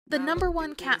The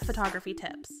 #1 cat photography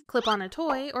tips. Clip on a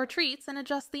toy or treats and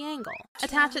adjust the angle.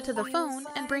 Attach it to the phone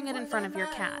and bring it in front of your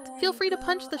cat. Feel free to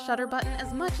punch the shutter button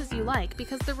as much as you like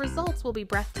because the results will be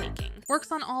breathtaking.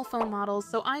 Works on all phone models,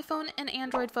 so iPhone and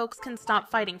Android folks can stop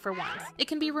fighting for once. It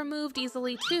can be removed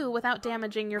easily too without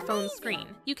damaging your phone's screen.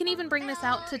 You can even bring this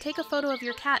out to take a photo of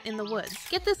your cat in the woods.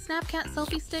 Get this Snapcat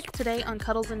selfie stick today on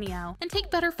Cuddles and Meow and take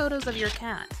better photos of your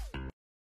cat.